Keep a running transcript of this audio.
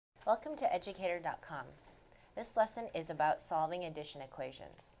Welcome to Educator.com. This lesson is about solving addition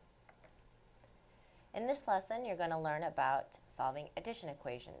equations. In this lesson, you're going to learn about solving addition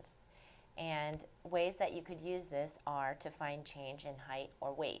equations. And ways that you could use this are to find change in height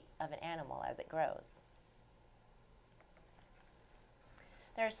or weight of an animal as it grows.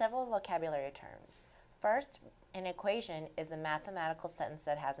 There are several vocabulary terms. First, an equation is a mathematical sentence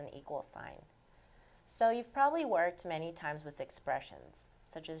that has an equal sign. So you've probably worked many times with expressions,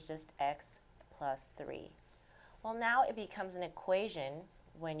 such as just x plus 3. Well, now it becomes an equation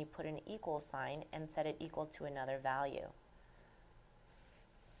when you put an equal sign and set it equal to another value.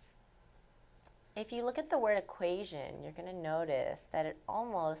 If you look at the word equation, you're going to notice that it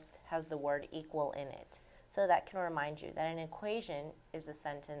almost has the word equal in it. So that can remind you that an equation is a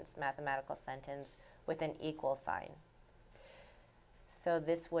sentence, mathematical sentence, with an equal sign. So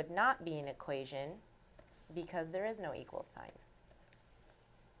this would not be an equation because there is no equal sign.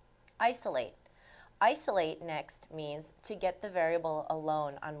 Isolate. Isolate next means to get the variable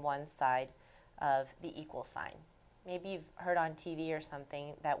alone on one side of the equal sign. Maybe you've heard on TV or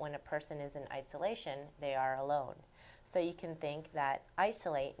something that when a person is in isolation, they are alone. So you can think that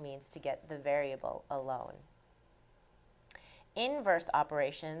isolate means to get the variable alone. Inverse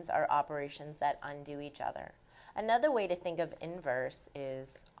operations are operations that undo each other. Another way to think of inverse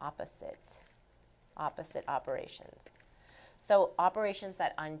is opposite. Opposite operations. So operations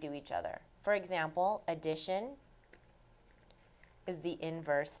that undo each other. For example, addition is the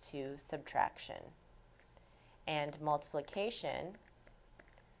inverse to subtraction. And multiplication,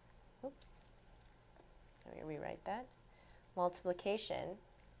 let me rewrite that. Multiplication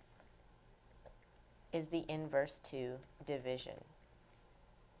is the inverse to division.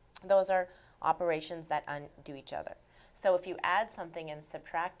 Those are operations that undo each other. So if you add something and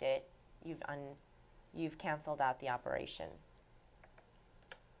subtract it, you've canceled out the operation.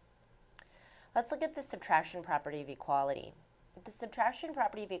 Let's look at the subtraction property of equality. The subtraction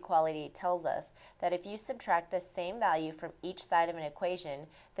property of equality tells us that if you subtract the same value from each side of an equation,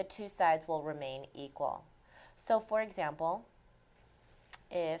 the two sides will remain equal. So for example,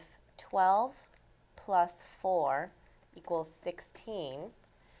 if 12 plus 4 equals 16,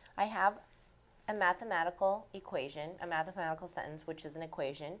 I have a mathematical equation, a mathematical sentence, which is an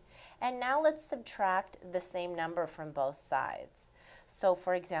equation, and now let's subtract the same number from both sides. So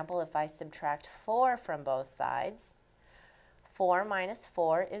for example, if I subtract 4 from both sides, 4 minus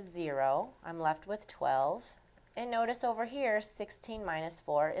 4 is 0. I'm left with 12. And notice over here, 16 minus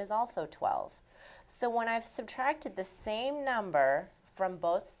 4 is also 12. So when I've subtracted the same number from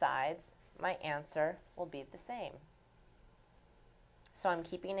both sides, my answer will be the same. So I'm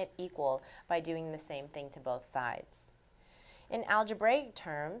keeping it equal by doing the same thing to both sides. In algebraic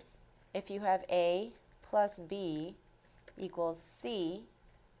terms, if you have A plus B equals C,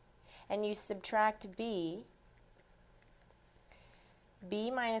 and you subtract B,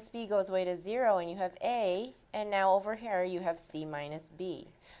 B minus B goes away to 0 and you have A, and now over here you have C minus B.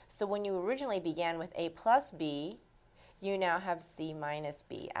 So when you originally began with A plus B, you now have C minus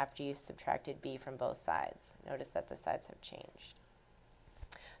B after you subtracted B from both sides. Notice that the sides have changed.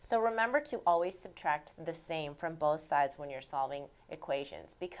 So remember to always subtract the same from both sides when you're solving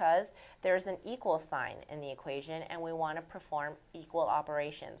equations because there's an equal sign in the equation and we want to perform equal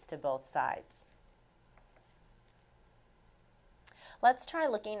operations to both sides. Let's try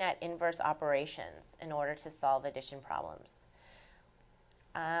looking at inverse operations in order to solve addition problems.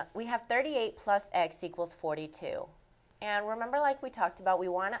 We have 38 plus x equals 42. And remember, like we talked about, we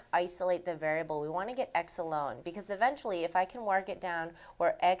want to isolate the variable. We want to get x alone because eventually if I can work it down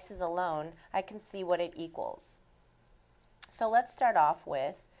where x is alone, I can see what it equals. So let's start off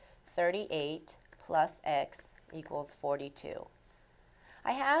with 38 plus x equals 42.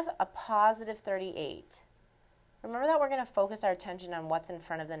 I have a positive 38. Remember that we're going to focus our attention on what's in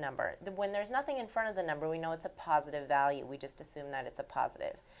front of the number. When there's nothing in front of the number, we know it's a positive value. We just assume that it's a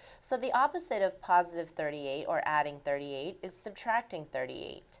positive. So the opposite of positive 38, or adding 38, is subtracting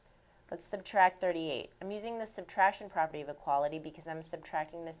 38. Let's subtract 38. I'm using the subtraction property of equality because I'm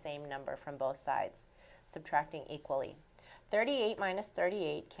subtracting the same number from both sides, subtracting equally. 38 minus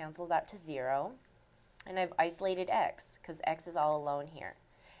 38 cancels out to 0, and I've isolated x because x is all alone here.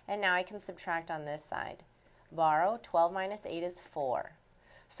 And now I can subtract on this side. Borrow, 12 minus 8 is 4.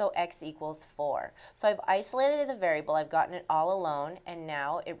 So x equals 4. So I've isolated the variable, I've gotten it all alone, and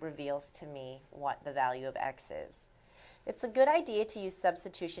now it reveals to me what the value of x is. It's a good idea to use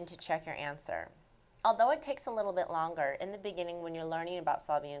substitution to check your answer. Although it takes a little bit longer, in the beginning when you're learning about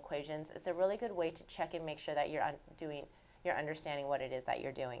solving equations, it's a really good way to check and make sure that you're understanding what it is that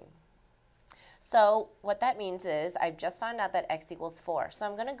you're doing. So what that means is I've just found out that x equals 4. So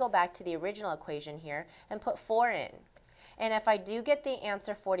I'm going to go back to the original equation here and put 4 in. And if I do get the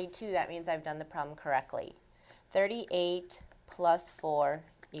answer 42, that means I've done the problem correctly. 38 plus 4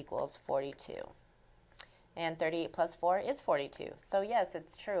 equals 42. And 38 plus 4 is 42. So yes,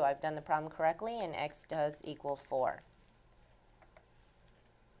 it's true. I've done the problem correctly, and x does equal 4.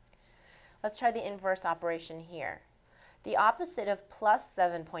 Let's try the inverse operation here. The opposite of plus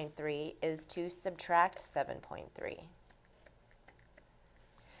 7.3 is to subtract 7.3.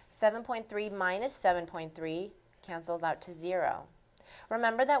 7.3 minus 7.3 cancels out to 0.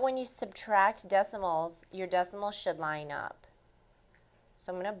 Remember that when you subtract decimals, your decimals should line up.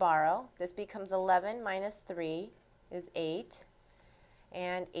 So I'm going to borrow. This becomes 11 minus 3 is 8,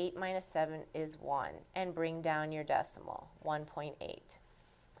 and 8 minus 7 is 1. And bring down your decimal, 1.8.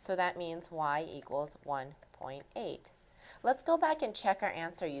 So that means y equals 1.8. Let's go back and check our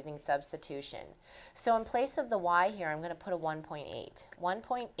answer using substitution. So in place of the y here, I'm going to put a 1.8.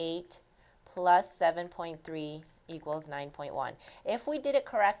 1.8 plus 7.3 equals 9.1. If we did it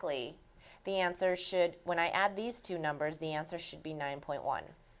correctly, the answer should, when I add these two numbers, the answer should be 9.1.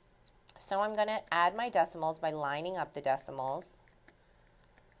 So I'm going to add my decimals by lining up the decimals.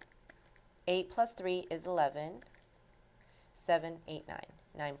 8 plus 3 is 11. 7, 8, 9.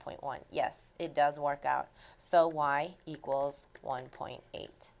 9.1. Yes, it does work out. So y equals 1.8.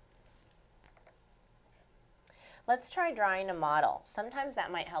 Let's try drawing a model. Sometimes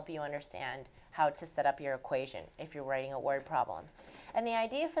that might help you understand how to set up your equation if you're writing a word problem. And the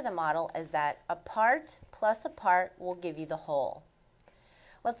idea for the model is that a part plus a part will give you the whole.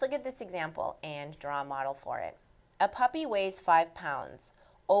 Let's look at this example and draw a model for it. A puppy weighs 5 pounds.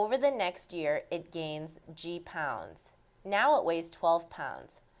 Over the next year, it gains g pounds. Now it weighs 12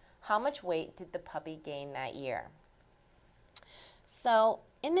 pounds. How much weight did the puppy gain that year? So,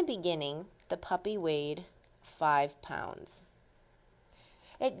 in the beginning, the puppy weighed 5 pounds.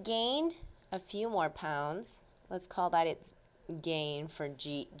 It gained a few more pounds. Let's call that its gain for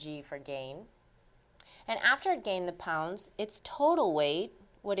G for gain. And after it gained the pounds, its total weight,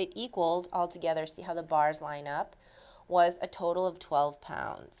 what it equaled altogether, see how the bars line up, was a total of 12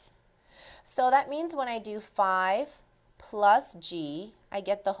 pounds. So that means when I do 5 plus g, I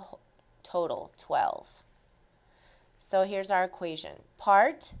get the total, 12. So here's our equation.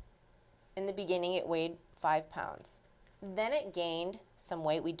 Part, in the beginning it weighed 5 pounds. Then it gained some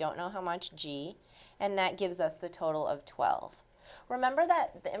weight, we don't know how much, g, and that gives us the total of 12. Remember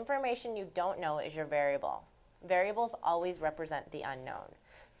that the information you don't know is your variable. Variables always represent the unknown.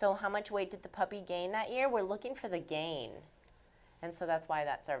 So how much weight did the puppy gain that year? We're looking for the gain, and so that's why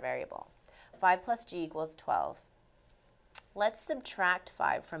that's our variable. 5 plus g equals 12. Let's subtract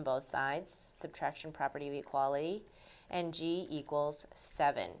 5 from both sides, subtraction property of equality, and g equals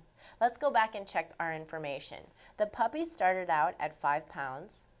 7. Let's go back and check our information. The puppy started out at 5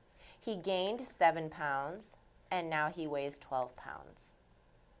 pounds, he gained 7 pounds, and now he weighs 12 pounds.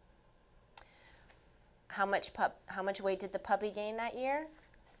 How much weight did the puppy gain that year?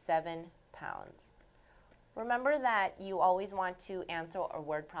 7 pounds. Remember that you always want to answer a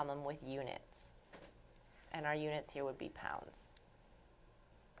word problem with units. And our units here would be pounds.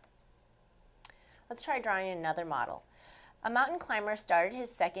 Let's try drawing another model. A mountain climber started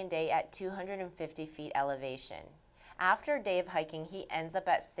his second day at 250 feet elevation. After a day of hiking, he ends up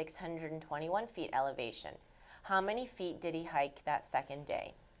at 621 feet elevation. How many feet did he hike that second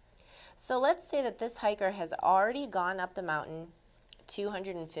day? So let's say that this hiker has already gone up the mountain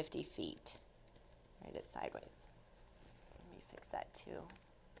 250 feet. Write it sideways. Let me fix that too.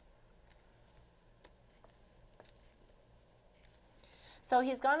 So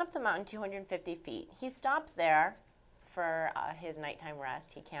he's gone up the mountain 250 feet. He stops there for his nighttime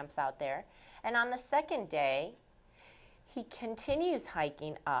rest. He camps out there. And on the second day, he continues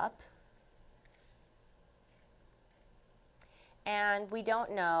hiking up. And we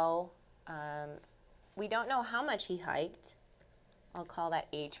don't know how much he hiked. I'll call that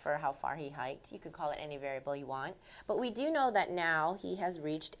h for how far he hiked. You could call it any variable you want. But we do know that now he has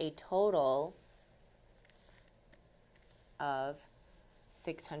reached a total of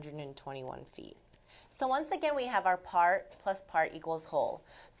 621 feet. So once again, we have our part plus part equals whole.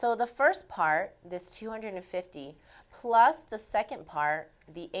 So the first part, this 250, plus the second part,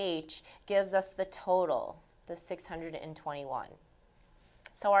 the h, gives us the total, the 621.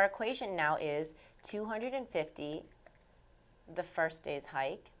 So our equation now is 250, the first day's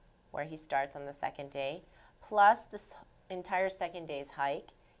hike, where he starts on the second day, plus this entire second day's hike,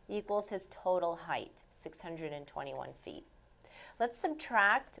 equals his total height, 621 feet. Let's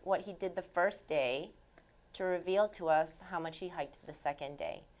subtract what he did the first day to reveal to us how much he hiked the second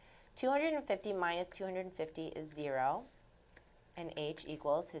day. 250 minus 250 is 0, and h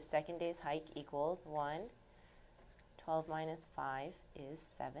equals, his second day's hike equals 1. 12 minus 5 is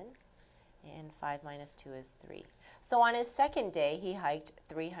 7, and 5 minus 2 is 3. So on his second day, he hiked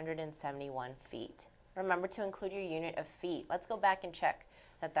 371 feet. Remember to include your unit of feet. Let's go back and check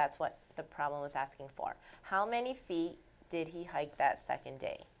that that's what the problem was asking for. How many feet did he hike that second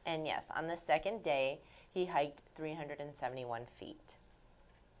day? And yes, on the second day, he hiked 371 feet.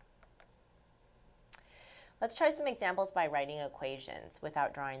 Let's try some examples by writing equations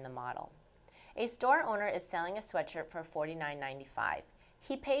without drawing the model. A store owner is selling a sweatshirt for $49.95.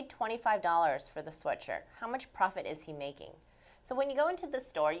 He paid $25 for the sweatshirt. How much profit is he making? So when you go into the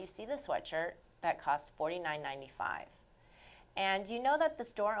store, you see the sweatshirt that costs $49.95. And you know that the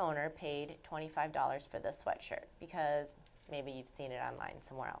store owner paid $25 for the sweatshirt because maybe you've seen it online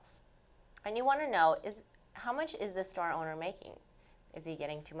somewhere else. And you want to know, how much is the store owner making? Is he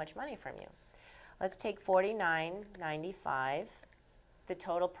getting too much money from you? Let's take $49.95, the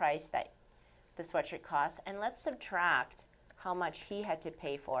total price that the sweatshirt costs, and let's subtract how much he had to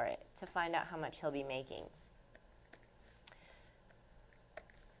pay for it to find out how much he'll be making.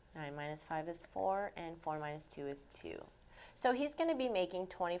 9 minus 5 is 4, and 4 minus 2 is 2. So he's going to be making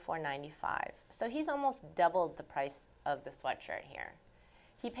 $24.95. So he's almost doubled the price of the sweatshirt here.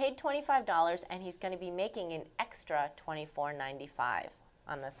 He paid $25, and he's going to be making an extra $24.95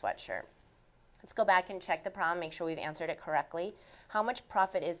 on the sweatshirt. Let's go back and check the problem, make sure we've answered it correctly. How much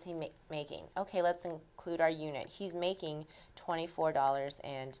profit is he making? Okay, let's include our unit. He's making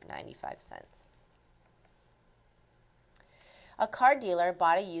 $24.95. A car dealer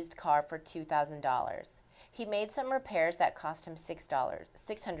bought a used car for $2,000. He made some repairs that cost him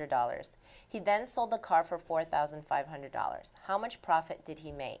 $600. He then sold the car for $4,500. How much profit did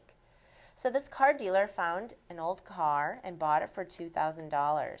he make? So this car dealer found an old car and bought it for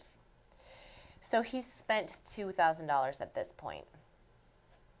 $2,000. So he's spent $2,000 at this point.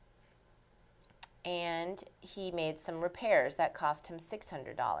 And he made some repairs that cost him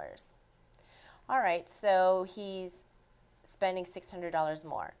 $600. All right, so he's spending $600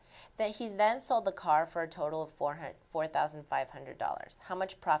 more. He then sold the car for a total of $4,500. How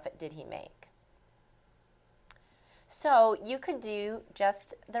much profit did he make? So you could do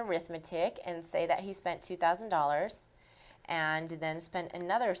just the arithmetic and say that he spent $2,000 and then spent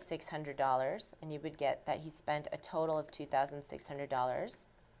another $600, and you would get that he spent a total of $2,600.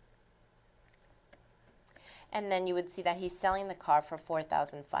 And then you would see that he's selling the car for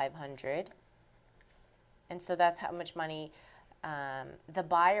 $4,500. And so that's how much money the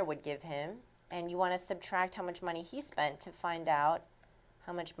buyer would give him. And you want to subtract how much money he spent to find out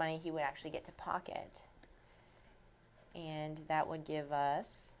how much money he would actually get to pocket. And that would give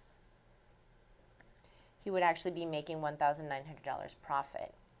us, he would actually be making $1,900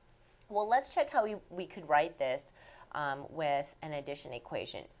 profit. Well, let's check how we could write this with an addition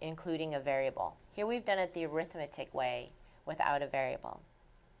equation, including a variable. Here we've done it the arithmetic way without a variable.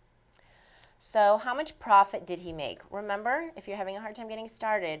 So how much profit did he make? Remember, if you're having a hard time getting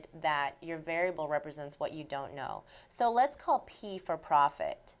started, that your variable represents what you don't know. So let's call P for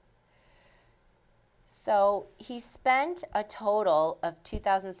profit. So he spent a total of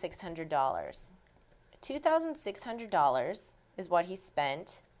 $2,600. $2,600 is what he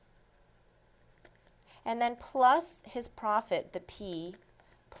spent. And then plus his profit, the P,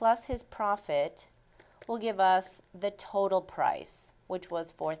 plus his profit will give us the total price, which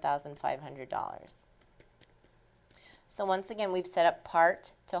was $4,500. So once again, we've set up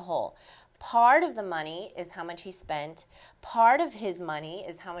part to whole. Part of the money is how much he spent. Part of his money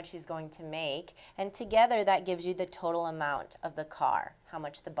is how much he's going to make. And together that gives you the total amount of the car, how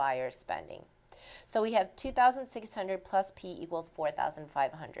much the buyer is spending. So we have $2,600 plus P equals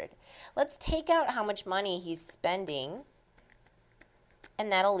 $4,500. Let's take out how much money he's spending,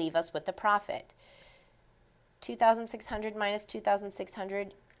 and that'll leave us with the profit. 2,600 minus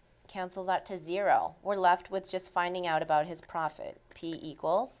 2,600 cancels out to 0. We're left with just finding out about his profit. P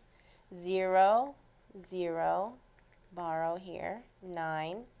equals 0, 0, borrow here,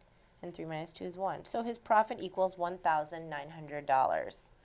 9, and 3 minus 2 is 1. So his profit equals $1,900.